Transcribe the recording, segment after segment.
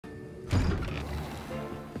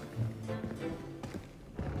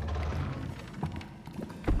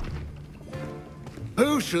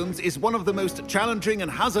Potions is one of the most challenging and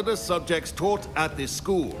hazardous subjects taught at this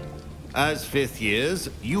school. As fifth years,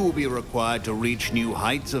 you will be required to reach new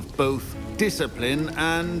heights of both discipline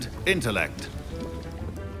and intellect.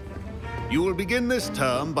 You will begin this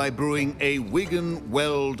term by brewing a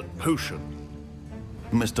Wiggenweld potion.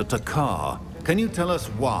 Mr. Takar, can you tell us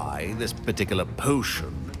why this particular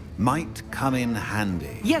potion might come in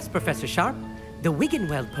handy? Yes, Professor Sharp. The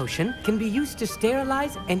Wiggenweld potion can be used to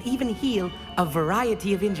sterilize and even heal a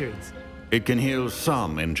variety of injuries. It can heal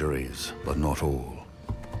some injuries, but not all.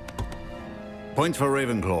 Points for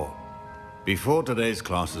Ravenclaw. Before today's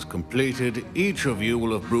class is completed, each of you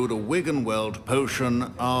will have brewed a Wiggenweld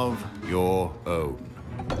potion of your own.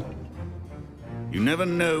 You never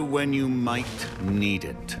know when you might need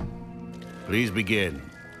it. Please begin.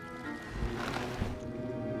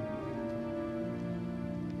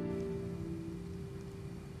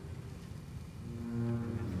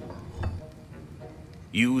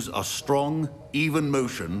 Use a strong, even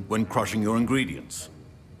motion when crushing your ingredients.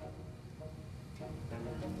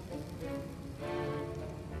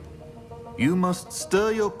 You must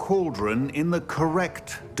stir your cauldron in the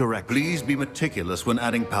correct direction. Please be meticulous when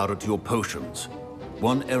adding powder to your potions.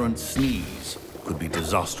 One errant sneeze could be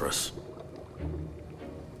disastrous.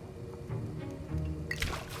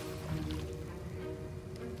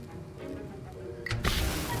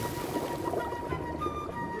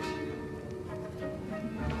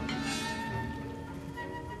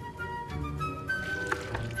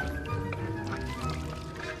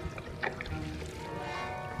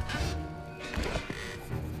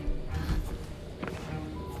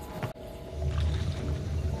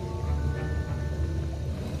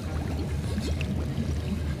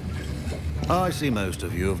 I see most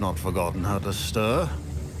of you have not forgotten how to stir.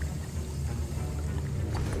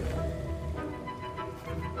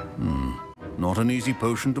 Not an easy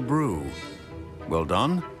potion to brew. Well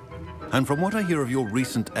done. And from what I hear of your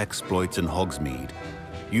recent exploits in Hogsmeade,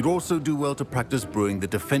 you'd also do well to practice brewing the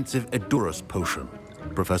defensive Edurus potion.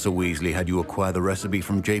 Professor Weasley had you acquire the recipe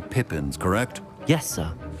from J. Pippin's, correct? Yes,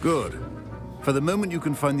 sir. Good. For the moment, you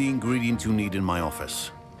can find the ingredients you need in my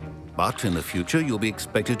office. But in the future, you'll be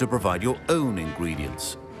expected to provide your own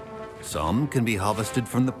ingredients. Some can be harvested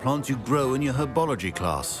from the plants you grow in your herbology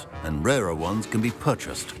class, and rarer ones can be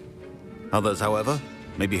purchased. Others, however,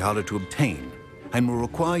 may be harder to obtain, and will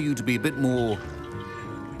require you to be a bit more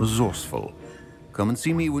resourceful. Come and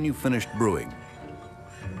see me when you've finished brewing,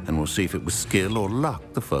 and we'll see if it was skill or luck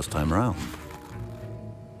the first time around.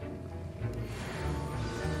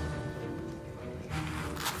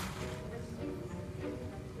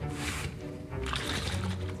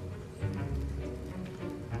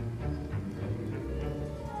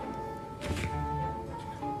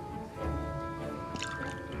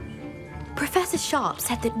 Professor Sharp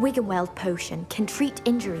said that Wiggenweld potion can treat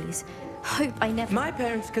injuries. Hope I never... My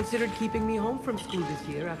parents considered keeping me home from school this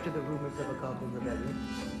year after the rumors of a goblin rebellion.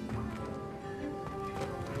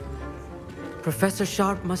 Professor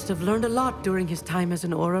Sharp must have learned a lot during his time as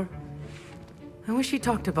an Auror. I wish he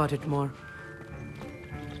talked about it more.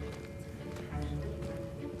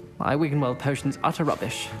 My Wiggenweld potion's utter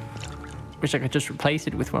rubbish. Wish I could just replace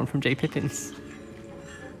it with one from J. Pippin's.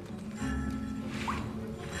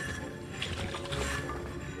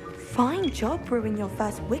 Fine job brewing your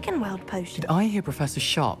first Wiggenweld potion. Did I hear Professor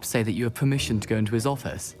Sharp say that you have permission to go into his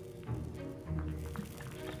office?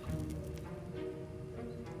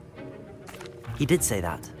 He did say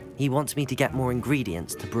that. He wants me to get more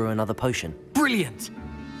ingredients to brew another potion. Brilliant!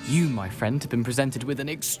 You, my friend, have been presented with an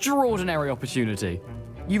extraordinary opportunity.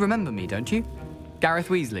 You remember me, don't you? Gareth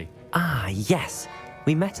Weasley. Ah, yes.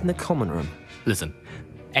 We met in the common room. Listen,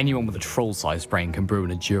 anyone with a troll-sized brain can brew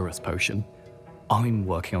an Edurus potion. I'm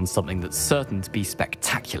working on something that's certain to be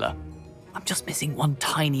spectacular. I'm just missing one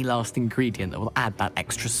tiny last ingredient that will add that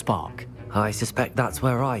extra spark. I suspect that's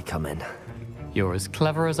where I come in. You're as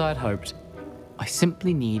clever as I'd hoped. I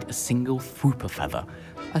simply need a single Fwooper feather.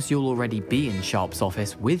 As you'll already be in Sharp's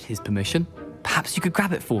office with his permission, perhaps you could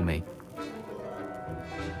grab it for me.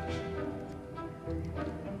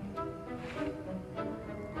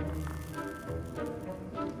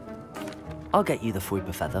 I'll get you the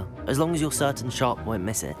Fwooper feather, as long as you're certain Sharp won't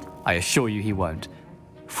miss it. I assure you he won't.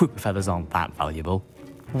 Fwooper feathers aren't that valuable.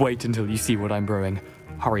 Wait until you see what I'm brewing.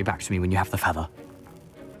 Hurry back to me when you have the feather.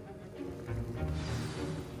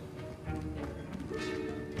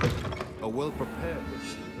 A well-prepared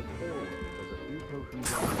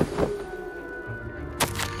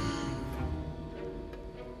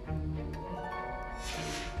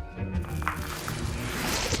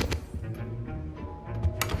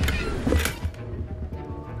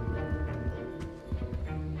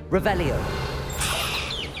Revelio.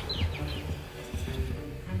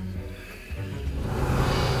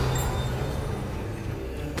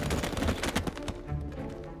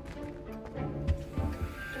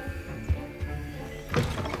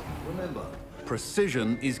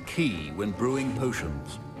 Precision is key when brewing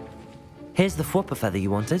potions. Here's the Whopper feather you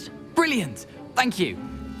wanted. Brilliant! Thank you!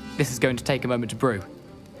 This is going to take a moment to brew.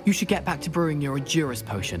 You should get back to brewing your Endurus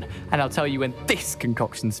potion, and I'll tell you when this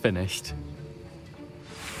concoction's finished.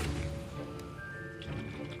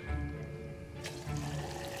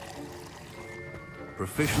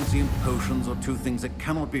 Proficiency in potions are two things that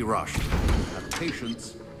cannot be rushed. Have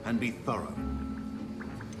patience and be thorough.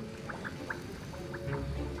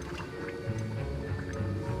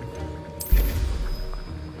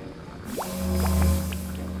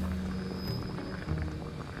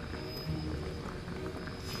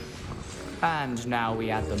 And now we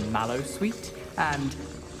add the mallow sweet, and...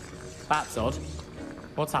 That's odd.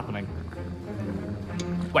 What's happening?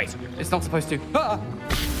 Wait, it's not supposed to... Ah!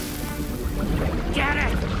 Get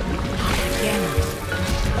it!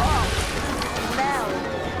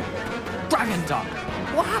 Dragon Duck!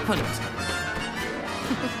 What happened?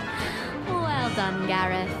 Well done,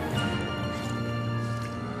 Gareth.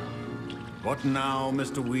 What now,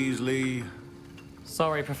 Mr. Weasley?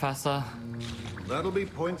 Sorry, Professor. That'll be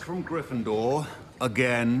points from Gryffindor.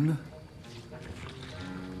 Again.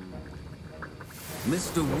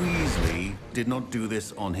 Mr. Weasley did not do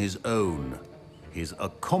this on his own. His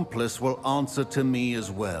accomplice will answer to me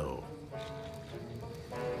as well.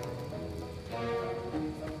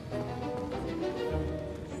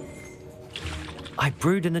 I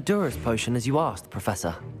brewed an Endurus potion as you asked,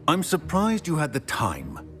 Professor. I'm surprised you had the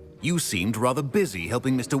time. You seemed rather busy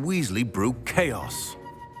helping Mr. Weasley brew chaos.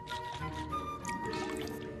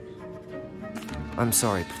 I'm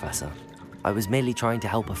sorry, Professor. I was merely trying to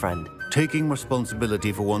help a friend. Taking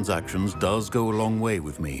responsibility for one's actions does go a long way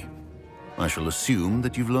with me. I shall assume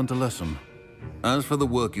that you've learnt a lesson. As for the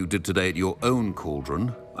work you did today at your own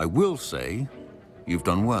cauldron, I will say you've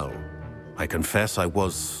done well. I confess I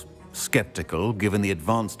was skeptical, given the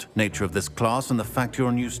advanced nature of this class and the fact you're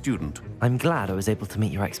a new student. I'm glad I was able to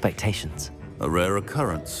meet your expectations. A rare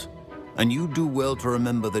occurrence. And you do well to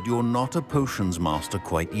remember that you're not a potions master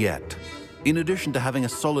quite yet. In addition to having a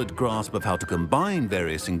solid grasp of how to combine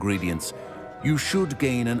various ingredients, you should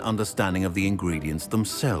gain an understanding of the ingredients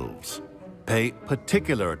themselves. Pay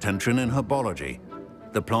particular attention in herbology.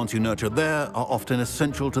 The plants you nurture there are often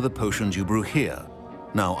essential to the potions you brew here.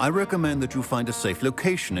 Now, I recommend that you find a safe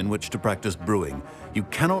location in which to practice brewing. You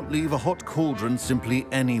cannot leave a hot cauldron simply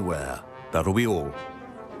anywhere. That'll be all.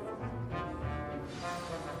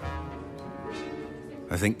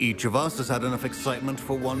 I think each of us has had enough excitement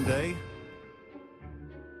for one day.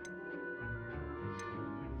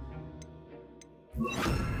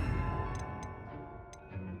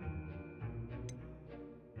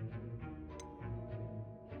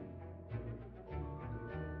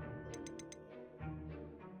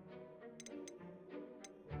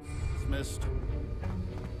 Dismissed.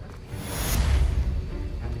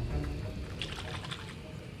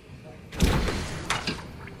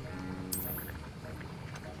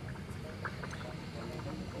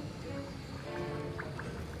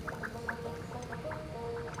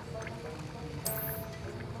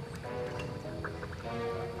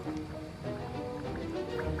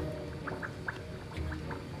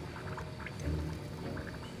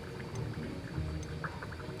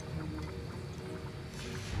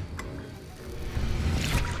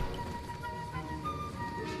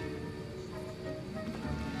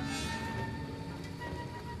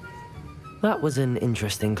 That was an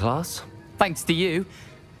interesting class. Thanks to you.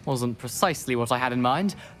 Wasn't precisely what I had in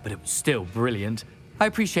mind, but it was still brilliant. I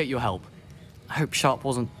appreciate your help. I hope Sharp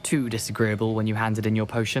wasn't too disagreeable when you handed in your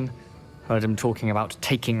potion. Heard him talking about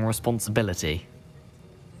taking responsibility.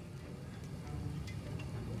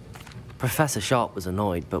 Professor Sharp was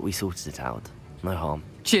annoyed, but we sorted it out. No harm.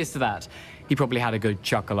 Cheers to that. He probably had a good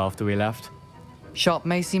chuckle after we left. Sharp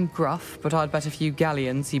may seem gruff, but I'd bet a few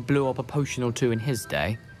galleons he blew up a potion or two in his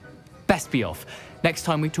day. Best be off. Next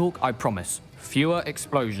time we talk, I promise, fewer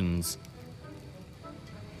explosions.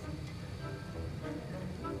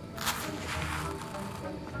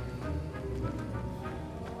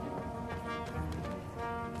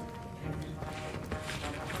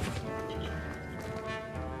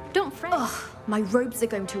 Don't fret. Ugh, my robes are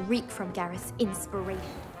going to reek from Gareth's inspiration.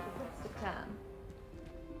 What's the term?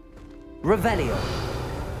 Revelio.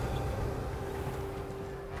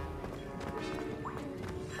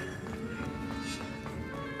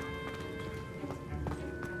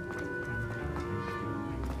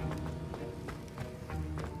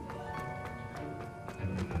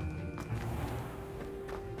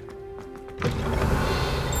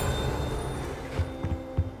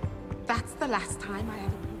 That's the last time I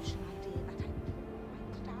have a potion idea that I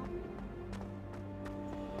write down.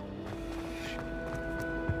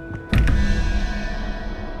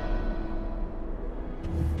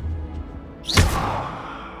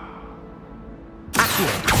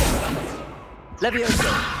 Levioso!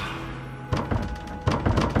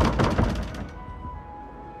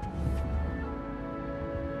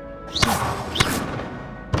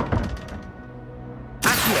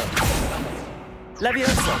 Accio!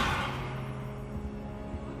 Levioso!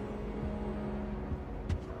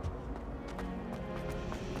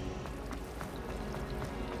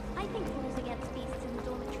 I think rules against beasts in the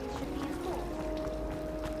dormitories should be enforced.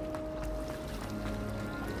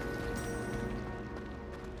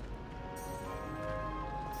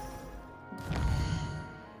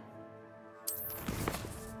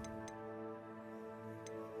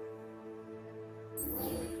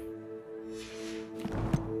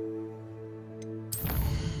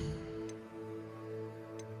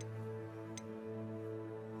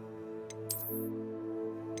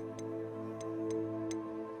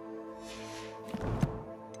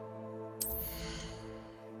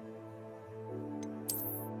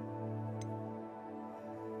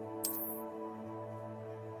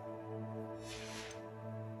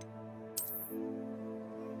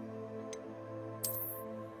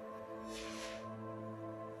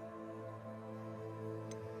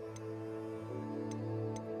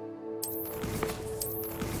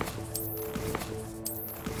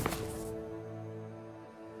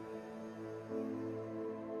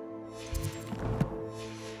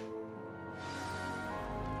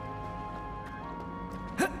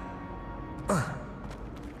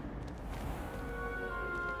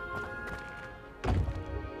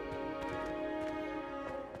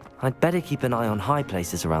 I'd better keep an eye on high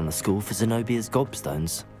places around the school for Zenobia's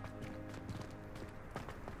gobstones.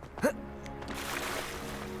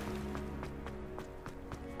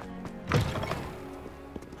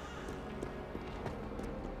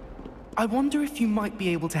 I wonder if you might be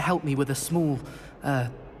able to help me with a small,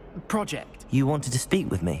 project. You wanted to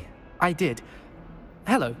speak with me? I did.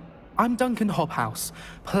 Hello, I'm Duncan Hobhouse.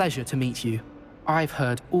 Pleasure to meet you. I've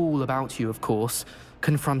heard all about you, of course,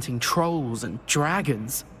 confronting trolls and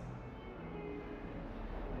dragons.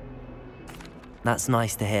 That's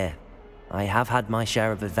nice to hear. I have had my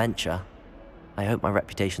share of adventure. I hope my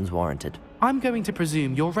reputation's warranted. I'm going to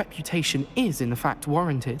presume your reputation is in fact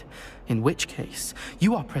warranted, in which case,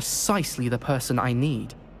 you are precisely the person I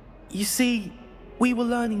need. You see, we were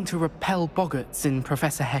learning to repel boggarts in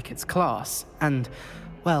Professor Hecat's class, and,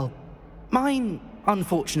 well, mine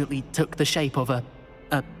unfortunately took the shape of a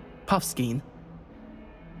puffskein.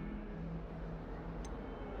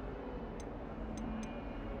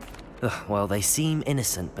 Ugh, well, they seem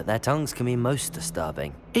innocent, but their tongues can be most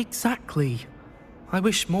disturbing. Exactly. I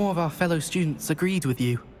wish more of our fellow students agreed with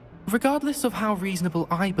you. Regardless of how reasonable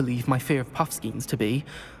I believe my fear of puffskeins to be,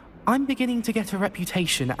 I'm beginning to get a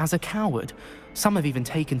reputation as a coward. Some have even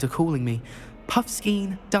taken to calling me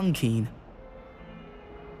Puffskeen Dunkeen.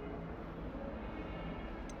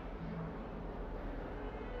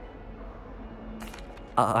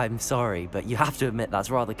 I'm sorry, but you have to admit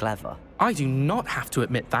that's rather clever. I do not have to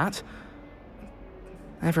admit that.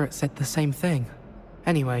 Everett said the same thing.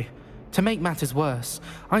 Anyway, to make matters worse,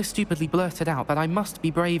 I stupidly blurted out that I must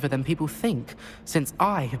be braver than people think, since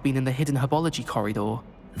I have been in the hidden herbology corridor.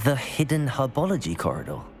 The hidden herbology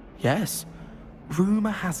corridor? Yes.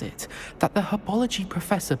 Rumor has it that the herbology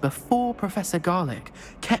professor before Professor Garlic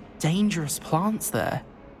kept dangerous plants there.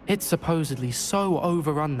 It's supposedly so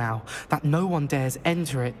overrun now that no one dares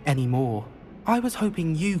enter it anymore. I was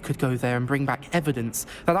hoping you could go there and bring back evidence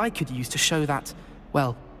that I could use to show that,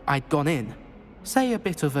 well, I'd gone in. Say a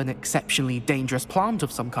bit of an exceptionally dangerous plant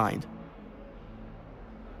of some kind.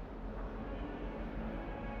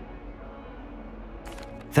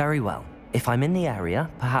 Very well. If I'm in the area,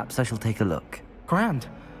 perhaps I shall take a look. Grand.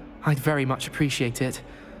 I'd very much appreciate it.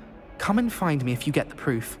 Come and find me if you get the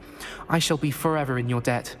proof. I shall be forever in your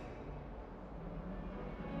debt.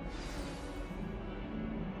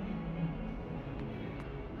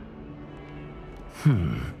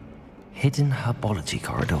 Hidden herbology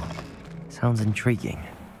corridor. Sounds intriguing.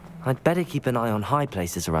 I'd better keep an eye on high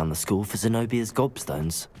places around the school for Zenobia's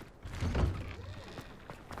gobstones.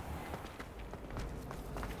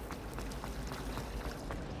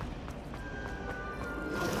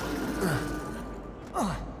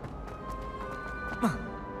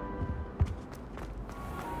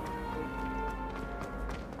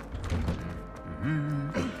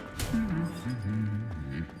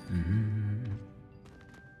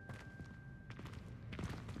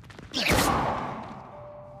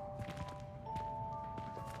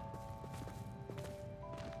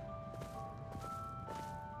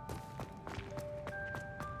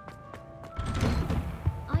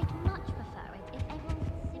 I'd much prefer it if everyone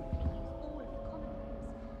could simply use all of the common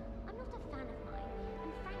rooms. I'm not a fan of mine,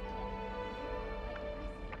 and frankly, I could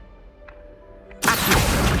miss it.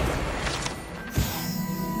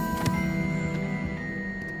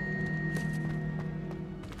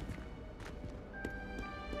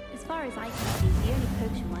 far as I can see, the only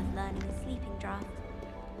potion worth learning is Sleeping Draught.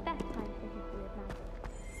 Best time for history of magic.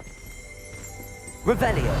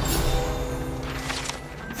 Revelio.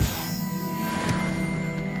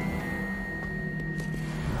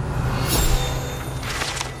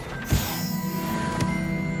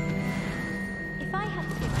 If I had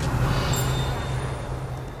to pick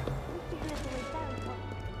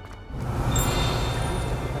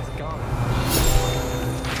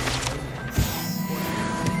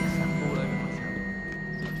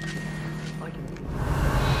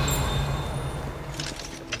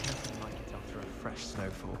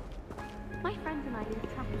Snowfall. my friends and I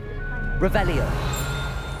lose track of the time. Revelio.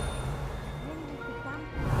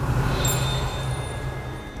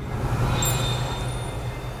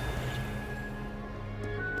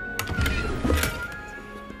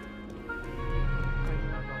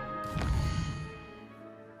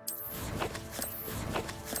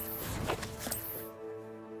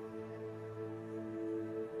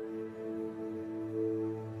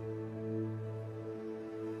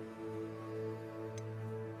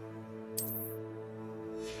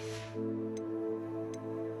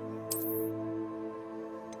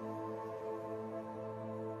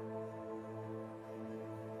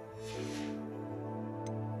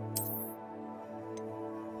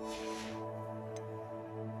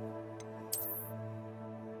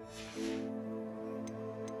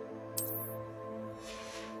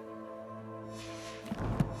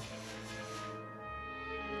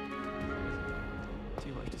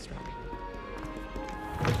 Too much distraction.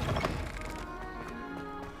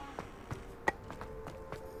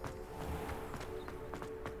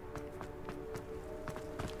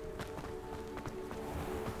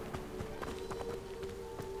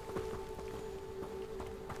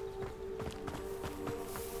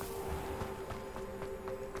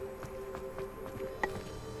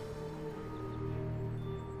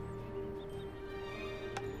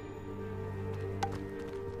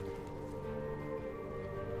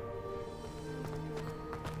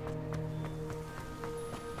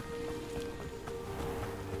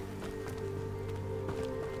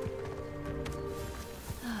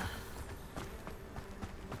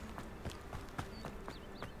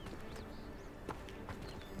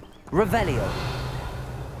 Revelio.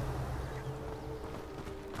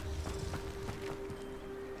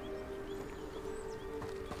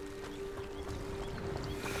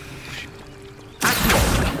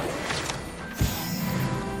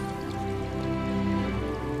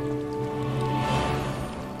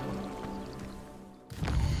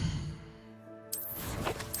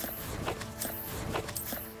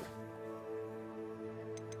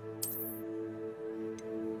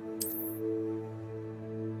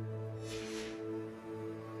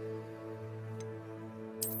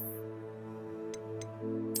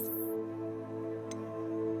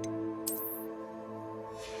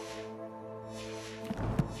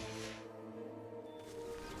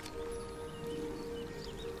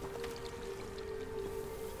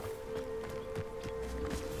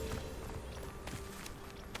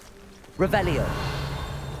 Revelio.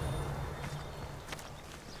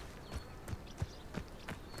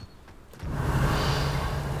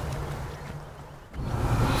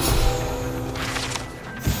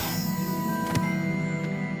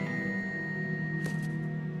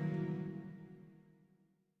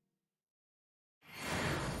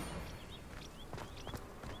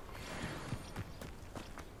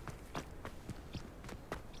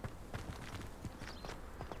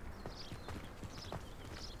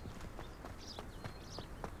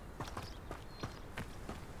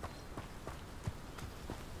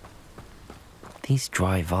 These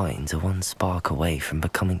dry vines are one spark away from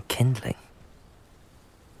becoming kindling.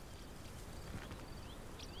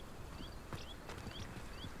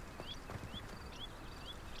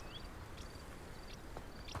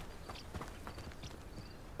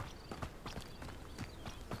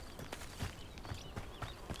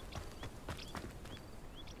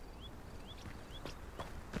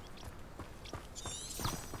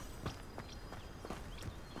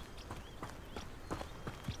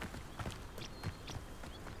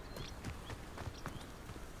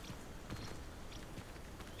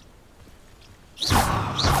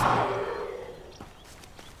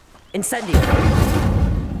 Incendio!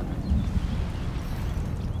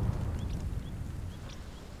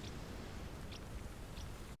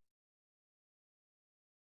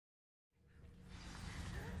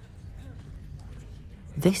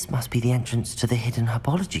 This must be the entrance to the hidden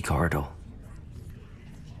herbology corridor.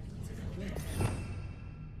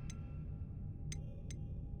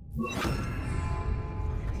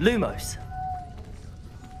 Lumos.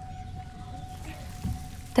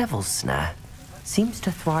 Devil's Snare. seems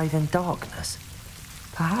to thrive in darkness.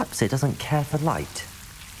 Perhaps it doesn't care for light.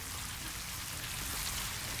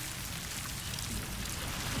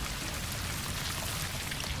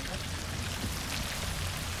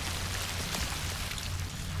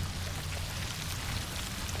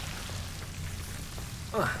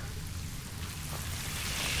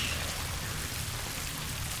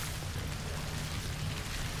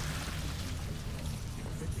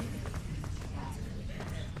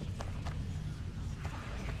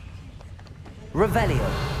 Revelio.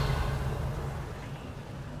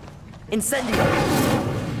 Incendio.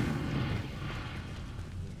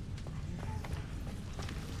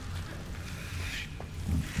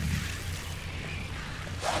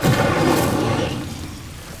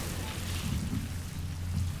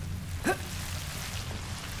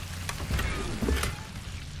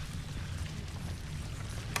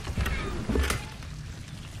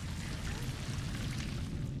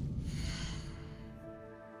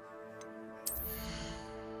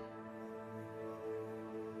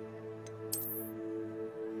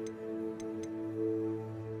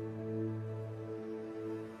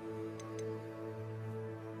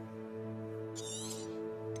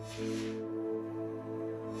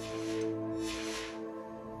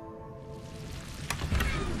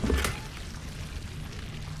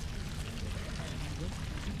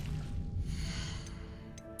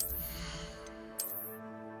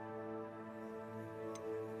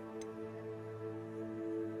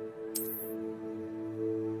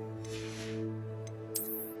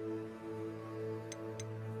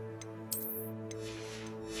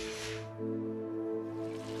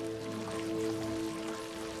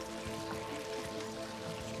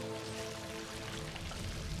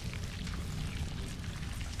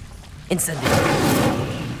 Incendio.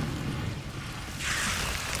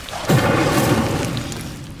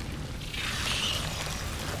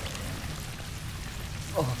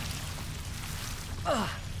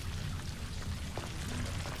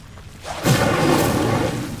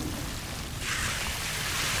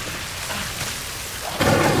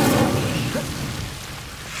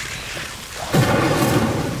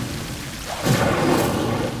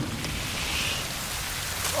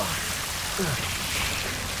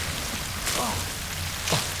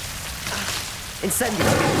 Incendio.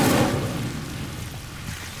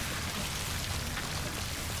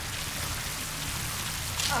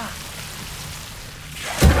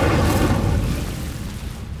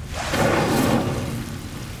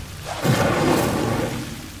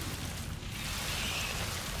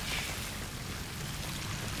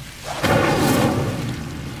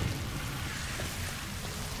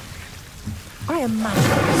 I imagine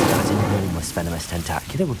that enormous venomous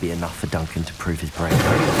tentacula would be enough for Duncan to prove his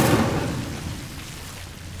bravery.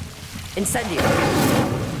 Incendio!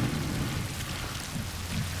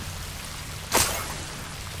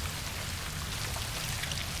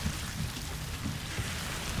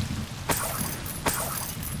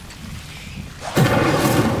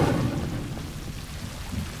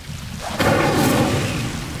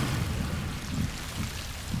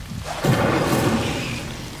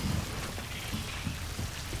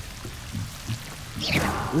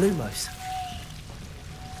 Lumos.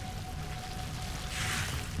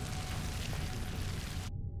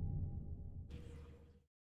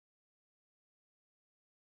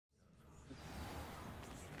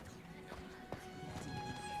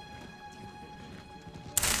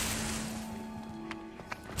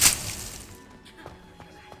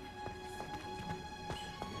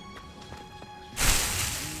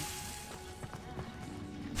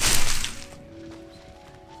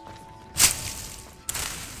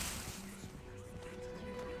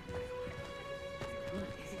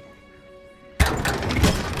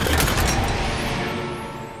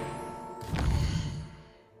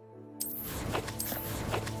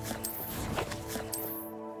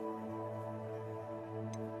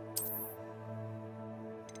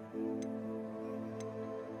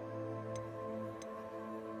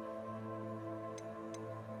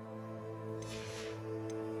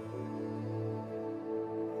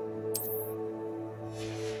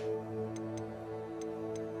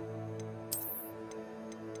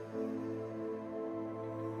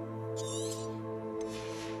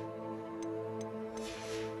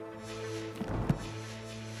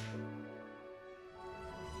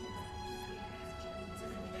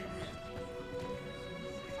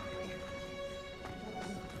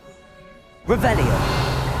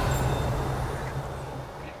 Revelio.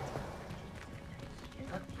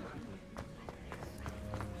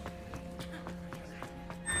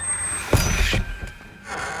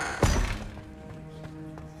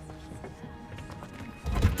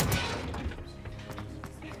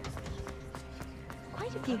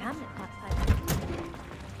 Hamlet part time.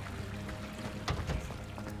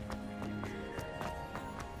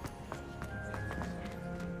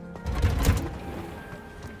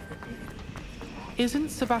 Isn't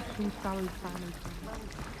Sebastian Sally's family?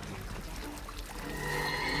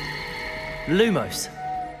 Lumos.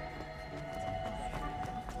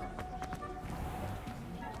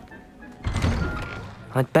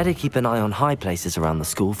 I'd better keep an eye on high places around the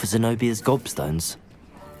school for Zenobia's gobstones.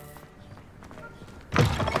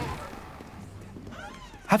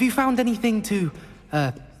 Have you found anything to,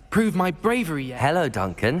 prove my bravery yet? Hello,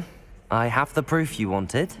 Duncan. I have the proof you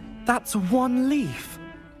wanted. That's one leaf.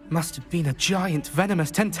 Must have been a giant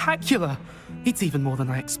venomous tentacula. It's even more than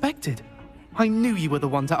I expected. I knew you were the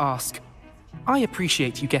one to ask. I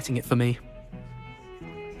appreciate you getting it for me.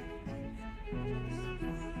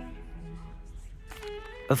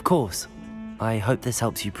 Of course. I hope this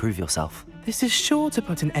helps you prove yourself. This is sure to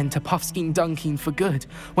put an end to Puffskein Dunkeen for good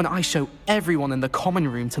when I show everyone in the common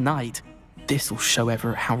room tonight. This'll show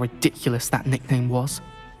Everett how ridiculous that nickname was.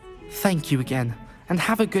 Thank you again, and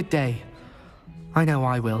have a good day. I know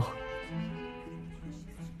I will.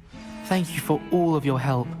 Thank you for all of your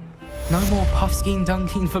help. No more Puffskein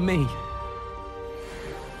Dunkeen for me.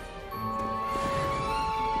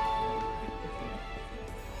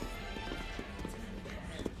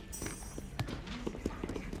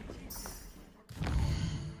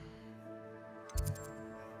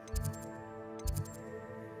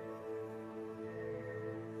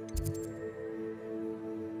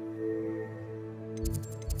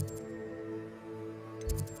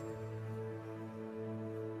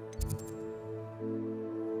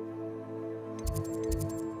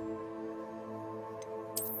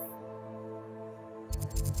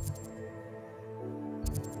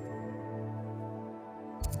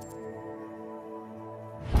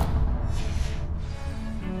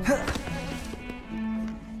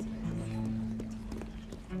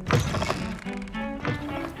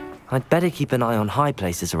 I'd better keep an eye on high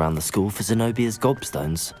places around the school for Zenobia's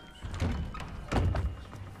gobstones.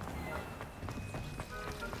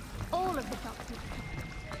 All of the doctors.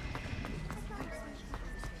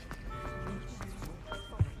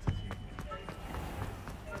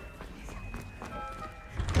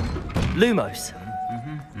 Lumos.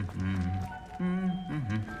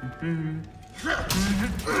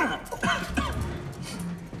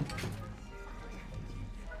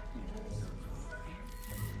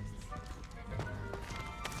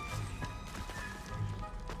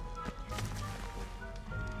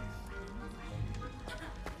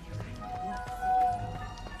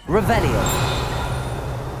 Revelio.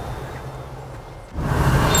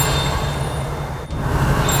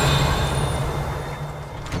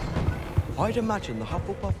 I'd imagine the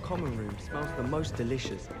Hufflepuff common room smells the most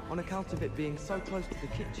delicious on account of it being so close to the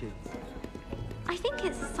kitchen. I think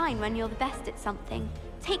it's a sign when you're the best at something.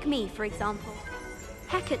 Take me, for example.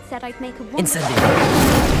 Hecat said I'd make a wonderful... Incendio.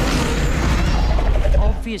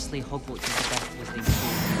 Obviously, Hogwarts is the best wizarding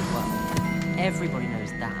school in the world. Everybody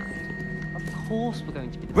knows that. Of course we're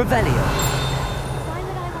going to be... Revelio. Why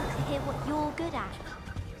would I want to hear what you're good at?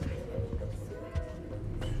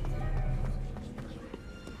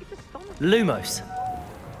 Lumos.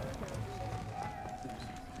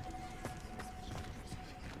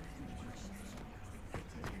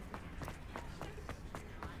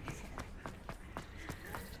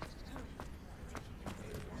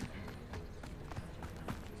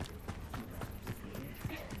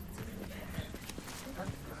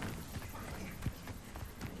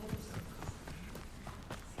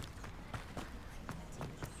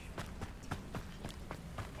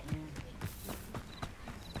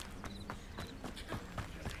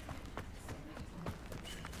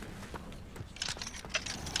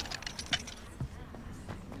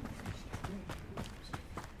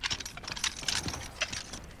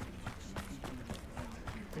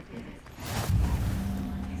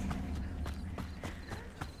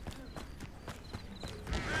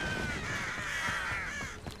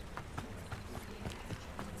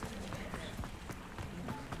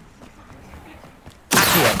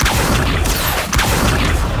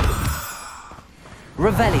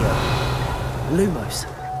 Revelio. Lumos.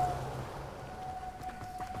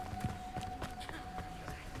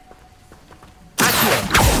 Accio.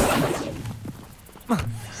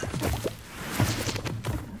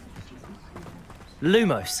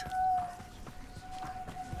 Lumos.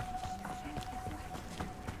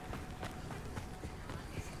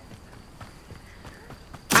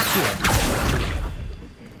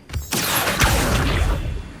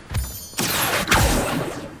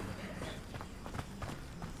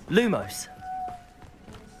 Lumos.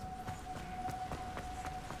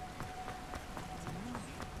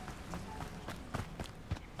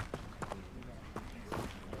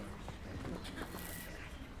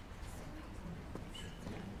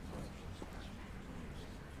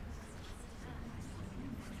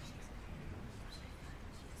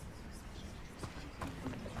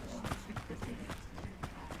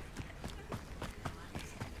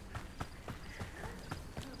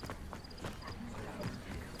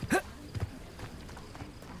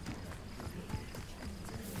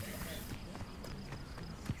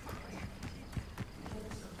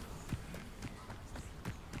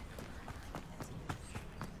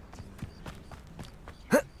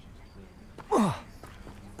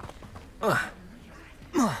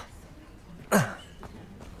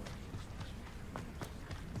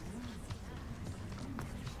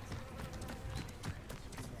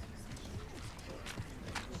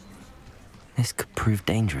 This could prove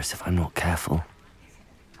dangerous if I'm not careful.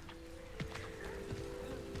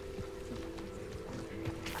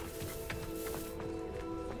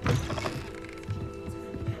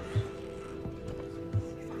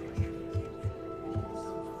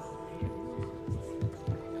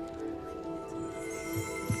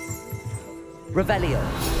 Revelio.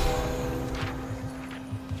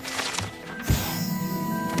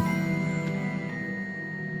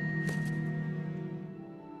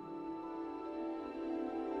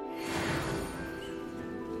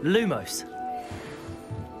 Lumos.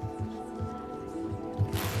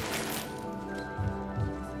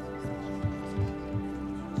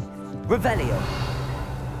 Revelio.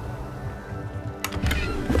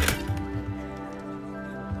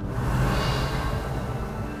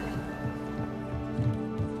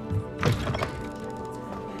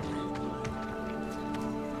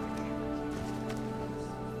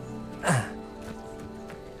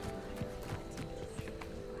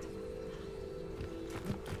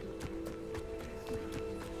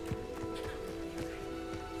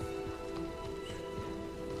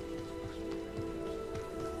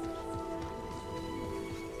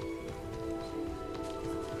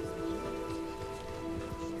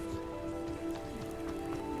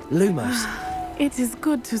 Lumos. It is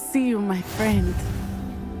good to see you, my friend.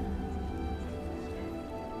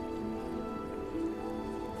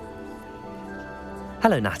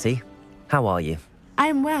 Hello, Natty. How are you?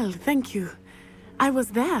 I'm well, thank you. I was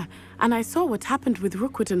there, and I saw what happened with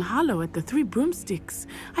Rookwood and Harlow at the Three Broomsticks.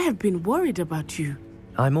 I have been worried about you.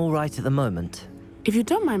 I'm all right at the moment. If you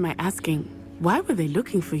don't mind my asking, why were they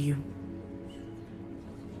looking for you?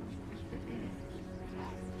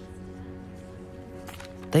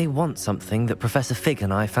 They want something that Professor Fig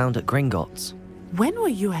and I found at Gringotts. When were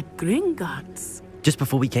you at Gringotts? Just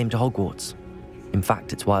before we came to Hogwarts. In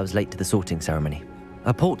fact, it's why I was late to the sorting ceremony.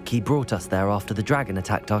 A portkey brought us there after the dragon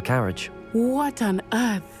attacked our carriage. What on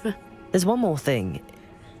earth? There's one more thing.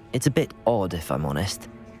 It's a bit odd, if I'm honest.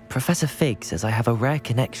 Professor Fig says I have a rare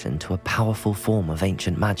connection to a powerful form of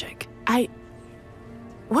ancient magic.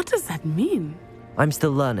 What does that mean? I'm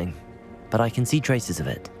still learning, but I can see traces of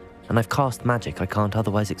it. And I've cast magic I can't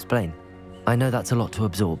otherwise explain. I know that's a lot to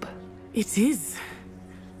absorb. It is.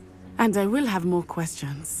 And I will have more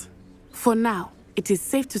questions. For now, it is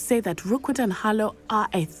safe to say that Rookwood and Harlow are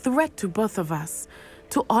a threat to both of us.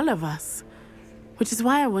 To all of us. Which is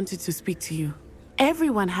why I wanted to speak to you.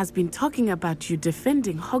 Everyone has been talking about you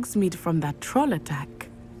defending Hogsmeade from that troll attack.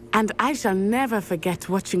 And I shall never forget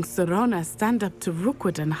watching Serona stand up to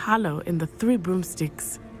Rookwood and Harlow in the Three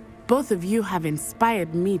Broomsticks. Both of you have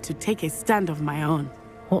inspired me to take a stand of my own.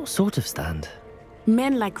 What sort of stand?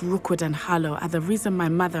 Men like Rookwood and Harlow are the reason my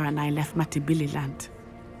mother and I left Matibili Land.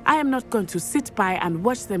 I am not going to sit by and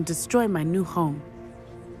watch them destroy my new home.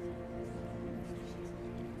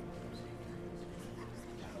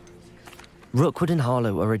 Rookwood and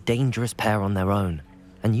Harlow are a dangerous pair on their own,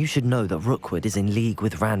 and you should know that Rookwood is in league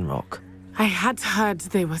with Ranrock. I had heard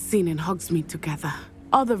they were seen in Hogsmeade together.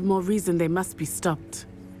 All the more reason they must be stopped.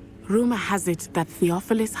 Rumor has it that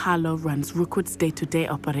Theophilus Harlow runs Rookwood's day-to-day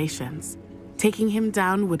operations. Taking him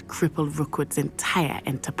down would cripple Rookwood's entire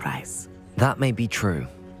enterprise. That may be true,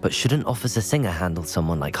 but shouldn't Officer Singer handle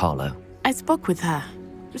someone like Harlow? I spoke with her.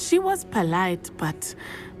 She was polite, but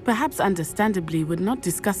perhaps understandably would not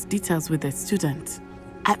discuss details with a student.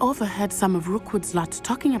 I overheard some of Rookwood's lot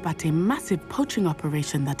talking about a massive poaching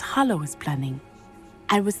operation that Harlow is planning.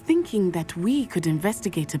 I was thinking that we could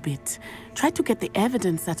investigate a bit, try to get the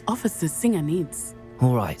evidence that Officer Singer needs.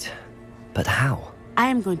 All right, but how? I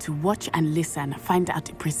am going to watch and listen, find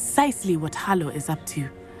out precisely what Harlow is up to.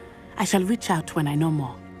 I shall reach out when I know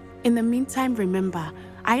more. In the meantime, remember,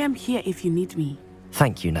 I am here if you need me.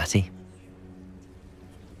 Thank you, Natty.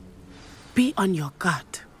 Be on your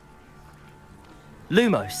guard.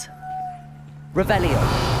 Lumos. Revelio.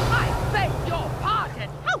 I beg your pardon!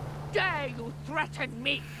 How dare you threaten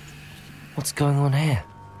me? What's going on here?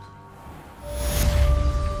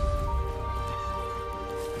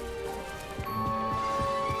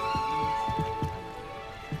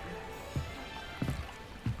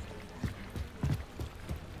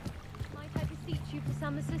 Might I beseech you for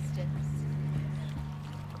some assistance?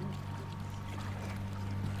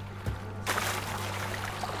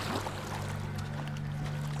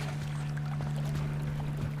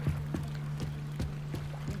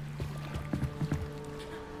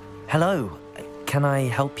 Hello. Can I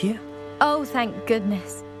help you? Oh, thank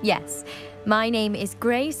goodness. Yes. My name is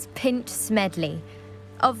Grace Pinch Smedley,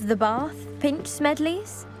 of the Bath Pinch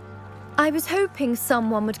Smedleys. I was hoping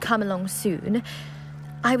someone would come along soon.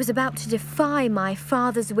 I was about to defy my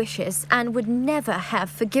father's wishes and would never have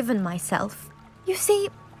forgiven myself. You see,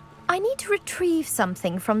 I need to retrieve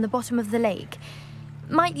something from the bottom of the lake.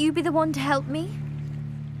 Might you be the one to help me?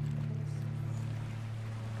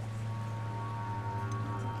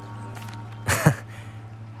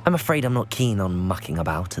 I'm afraid I'm not keen on mucking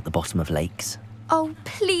about at the bottom of lakes. Oh,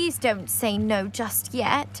 please don't say no just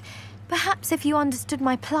yet. Perhaps if you understood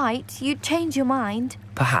my plight, you'd change your mind.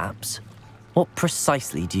 Perhaps. What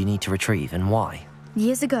precisely do you need to retrieve and why?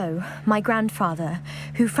 Years ago, my grandfather,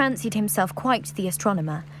 who fancied himself quite the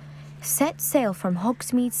astronomer, set sail from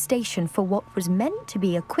Hogsmeade Station for what was meant to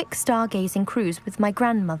be a quick stargazing cruise with my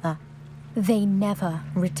grandmother. They never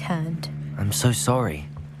returned. I'm so sorry.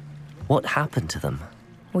 What happened to them?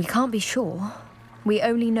 We can't be sure. We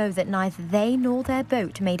only know that neither they nor their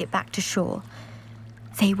boat made it back to shore.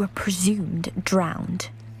 They were presumed drowned.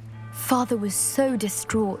 Father was so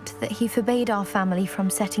distraught that he forbade our family from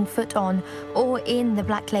setting foot on or in the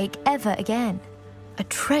Black Lake ever again. A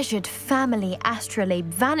treasured family astrolabe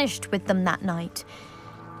vanished with them that night.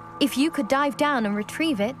 If you could dive down and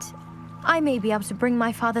retrieve it, I may be able to bring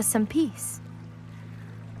my father some peace.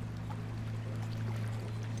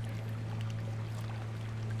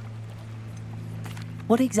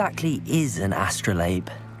 What exactly is an astrolabe?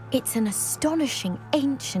 It's an astonishing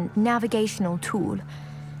ancient navigational tool.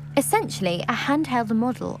 Essentially, a handheld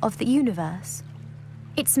model of the universe.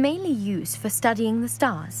 It's mainly used for studying the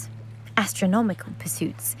stars, astronomical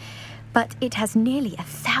pursuits, but it has nearly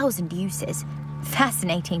 1,000 uses.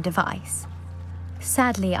 Fascinating device.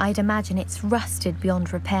 Sadly, I'd imagine it's rusted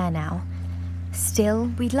beyond repair now.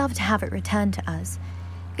 Still, we'd love to have it returned to us.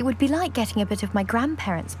 It would be like getting a bit of my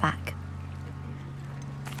grandparents back.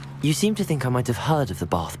 You seem to think I might have heard of the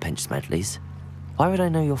Bath Pinch Smedleys. Why would I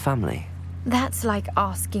know your family? That's like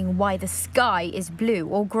asking why the sky is blue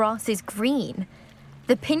or grass is green.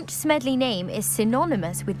 The Pinch Smedley name is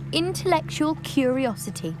synonymous with intellectual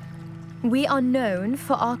curiosity. We are known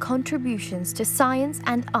for our contributions to science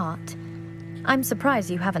and art. I'm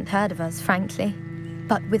surprised you haven't heard of us, frankly.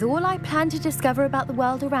 But with all I plan to discover about the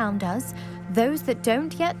world around us, those that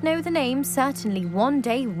don't yet know the name certainly one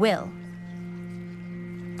day will.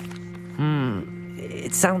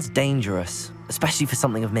 It sounds dangerous, especially for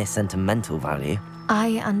something of mere sentimental value.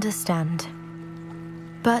 I understand.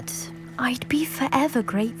 But I'd be forever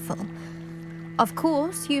grateful. Of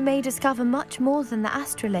course, you may discover much more than the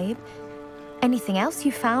astrolabe. Anything else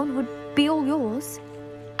you found would be all yours.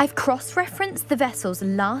 I've cross-referenced the vessel's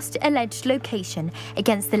last alleged location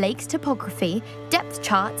against the lake's topography, depth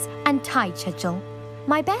charts, and tide schedule.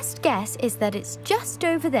 My best guess is that it's just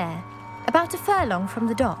over there, about a furlong from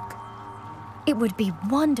the dock. It would be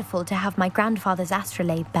wonderful to have my grandfather's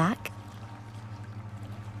astrolabe back.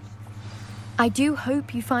 I do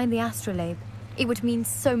hope you find the astrolabe. It would mean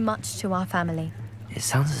so much to our family. It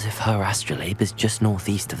sounds as if her astrolabe is just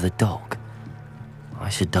northeast of the dock. I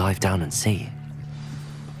should dive down and see.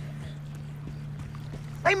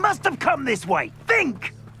 They must have come this way.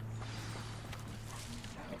 Think!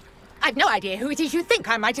 I've no idea who it is you think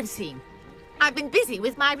I might have seen. I've been busy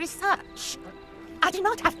with my research. I do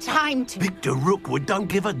not have time to... Victor Rookwood don't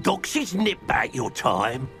give a doxy's nip back your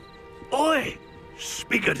time. Oi!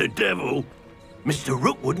 Speak of the devil. Mr.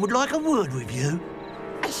 Rookwood would like a word with you.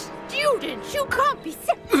 A student? You can't be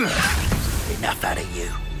sick. Enough out of you.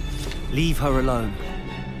 Leave her alone.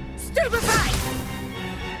 Stupefy!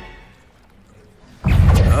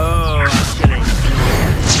 Oh, excellent.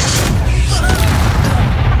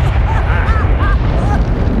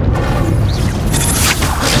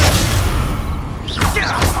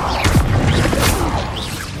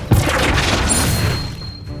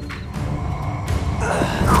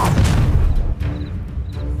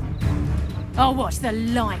 I'll watch the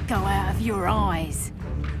light go out of your eyes.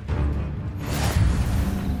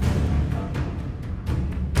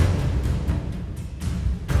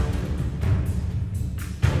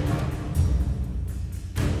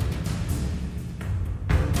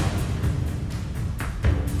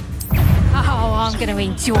 Oh, I'm going to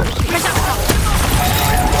enjoy it.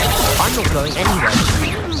 I'm not going anywhere.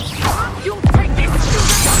 You'll take this.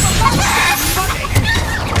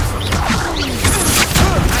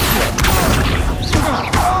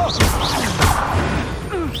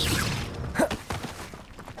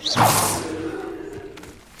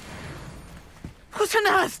 What on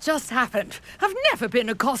earth just happened? I've never been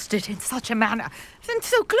accosted in such a manner, and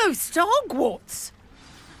so close to Hogwarts.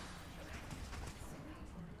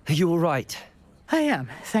 Are you all right? I am,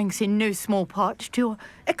 thanks in no small part to your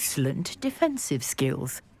excellent defensive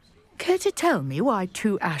skills. Care to tell me why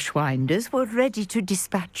 2 Ashwinders were ready to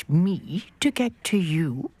dispatch me to get to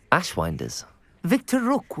you? Ashwinders? Victor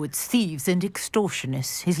Rookwood's thieves and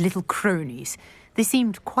extortionists, his little cronies. They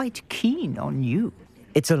seemed quite keen on you.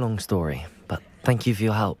 It's a long story, but thank you for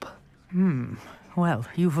your help. Well,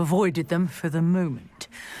 you've avoided them for the moment.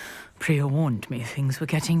 Priya warned me things were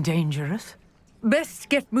getting dangerous. Best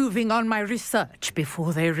get moving on my research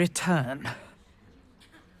before they return.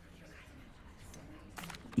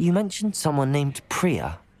 You mentioned someone named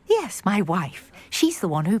Priya. Yes, my wife. She's the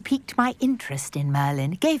one who piqued my interest in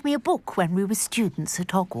Merlin. Gave me a book when we were students at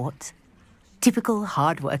Hogwarts. Typical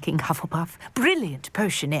hard-working Hufflepuff, brilliant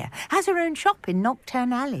potioneer, has her own shop in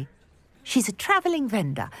Nocturne Alley. She's a travelling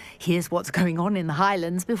vendor. Hears what's going on in the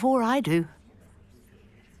Highlands before I do.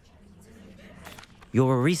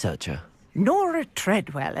 You're a researcher? Nora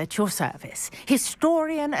Treadwell at your service.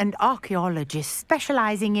 Historian and archaeologist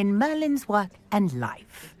specialising in Merlin's work and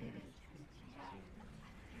life.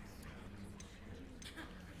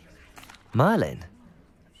 Merlin?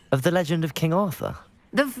 Of the legend of King Arthur?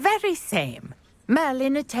 The very same.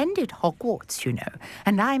 Merlin attended Hogwarts, you know,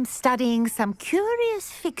 and I'm studying some curious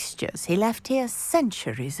fixtures he left here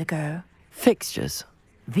centuries ago. Fixtures?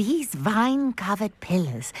 These vine-covered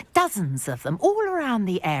pillars, dozens of them, all around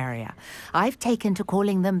the area. I've taken to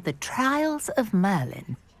calling them the Trials of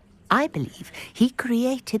Merlin. I believe he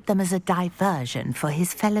created them as a diversion for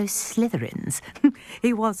his fellow Slytherins.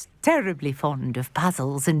 He was terribly fond of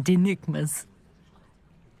puzzles and enigmas.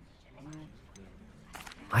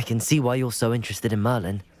 I can see why you're so interested in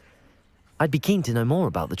Merlin. I'd be keen to know more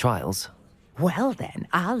about the trials. Well then,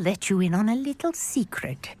 I'll let you in on a little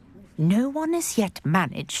secret. No one has yet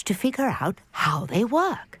managed to figure out how they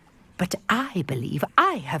work. But I believe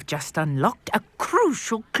I have just unlocked a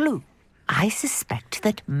crucial clue. I suspect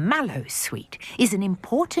that Mallowsweet is an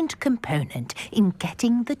important component in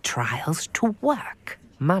getting the trials to work.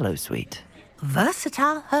 Mallowsweet?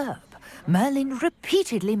 Versatile herb. Merlin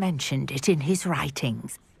repeatedly mentioned it in his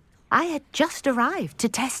writings. I had just arrived to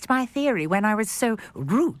test my theory when I was so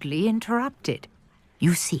rudely interrupted.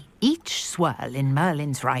 You see, each swirl in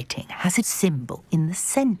Merlin's writing has a symbol in the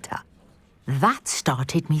centre. That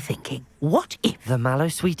started me thinking, what if... The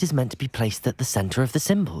Mallowsweet is meant to be placed at the centre of the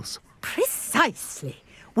symbols. Precisely.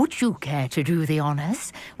 Would you care to do the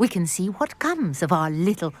honours? We can see what comes of our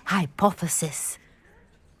little hypothesis.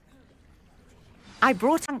 I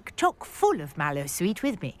brought a trunk chock full of Mallowsweet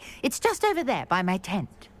with me. It's just over there by my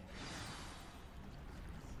tent.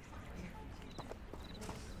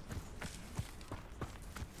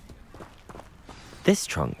 This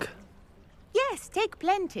trunk? Yes, take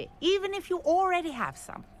plenty, even if you already have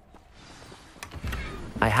some.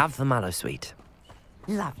 I have the Mallowsweet.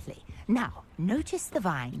 Lovely. Now, notice the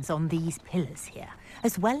vines on these pillars here,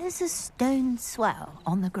 as well as a stone swell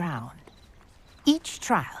on the ground. Each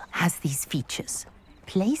trial has these features.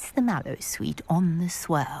 Place the Mallowsweet on the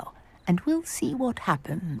swirl, and we'll see what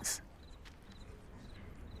happens.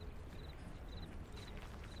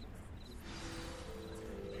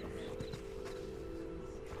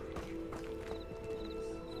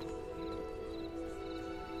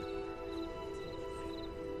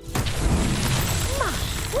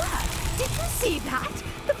 Did you see that?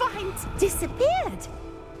 The vines disappeared.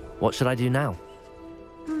 What should I do now?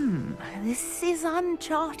 This is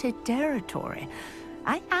uncharted territory.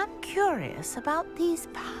 I am curious about these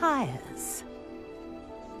pyres.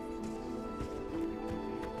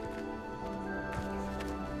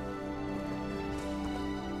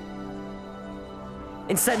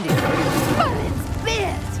 Incendio! Merlin's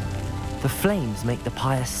beard! The flames make the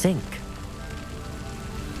pyre sink.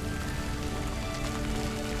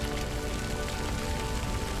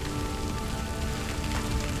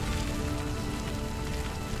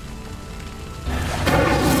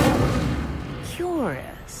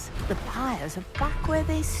 Curious. The pyres are back where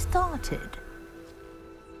they started.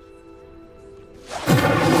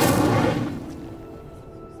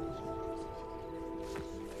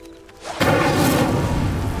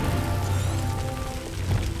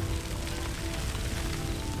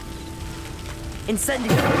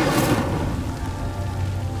 Incendio!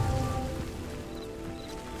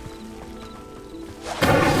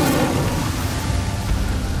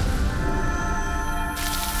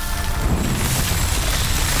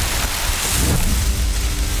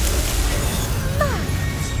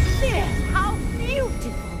 How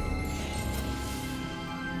beautiful!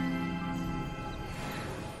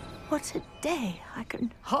 What a day. I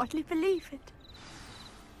can hardly believe it.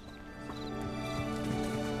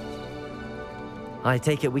 I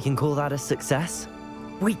take it we can call that a success?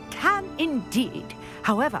 We can indeed.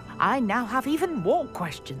 However, I now have even more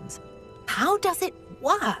questions. How does it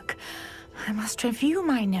work? I must review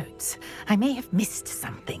my notes. I may have missed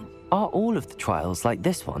something. Are all of the trials like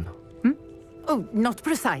this one? Oh, not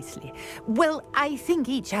precisely. Well, I think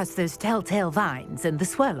each has those telltale vines and the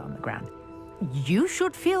swirl on the ground. You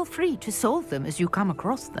should feel free to solve them as you come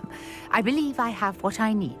across them. I believe I have what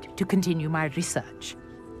I need to continue my research.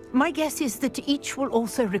 My guess is that each will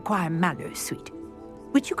also require mallow sweet,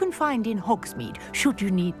 which you can find in Hogsmeade should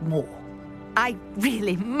you need more. I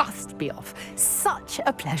really must be off. Such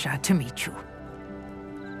a pleasure to meet you.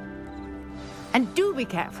 And do be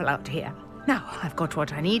careful out here. Now, I've got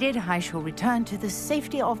what I needed. I shall return to the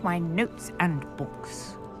safety of my notes and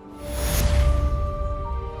books.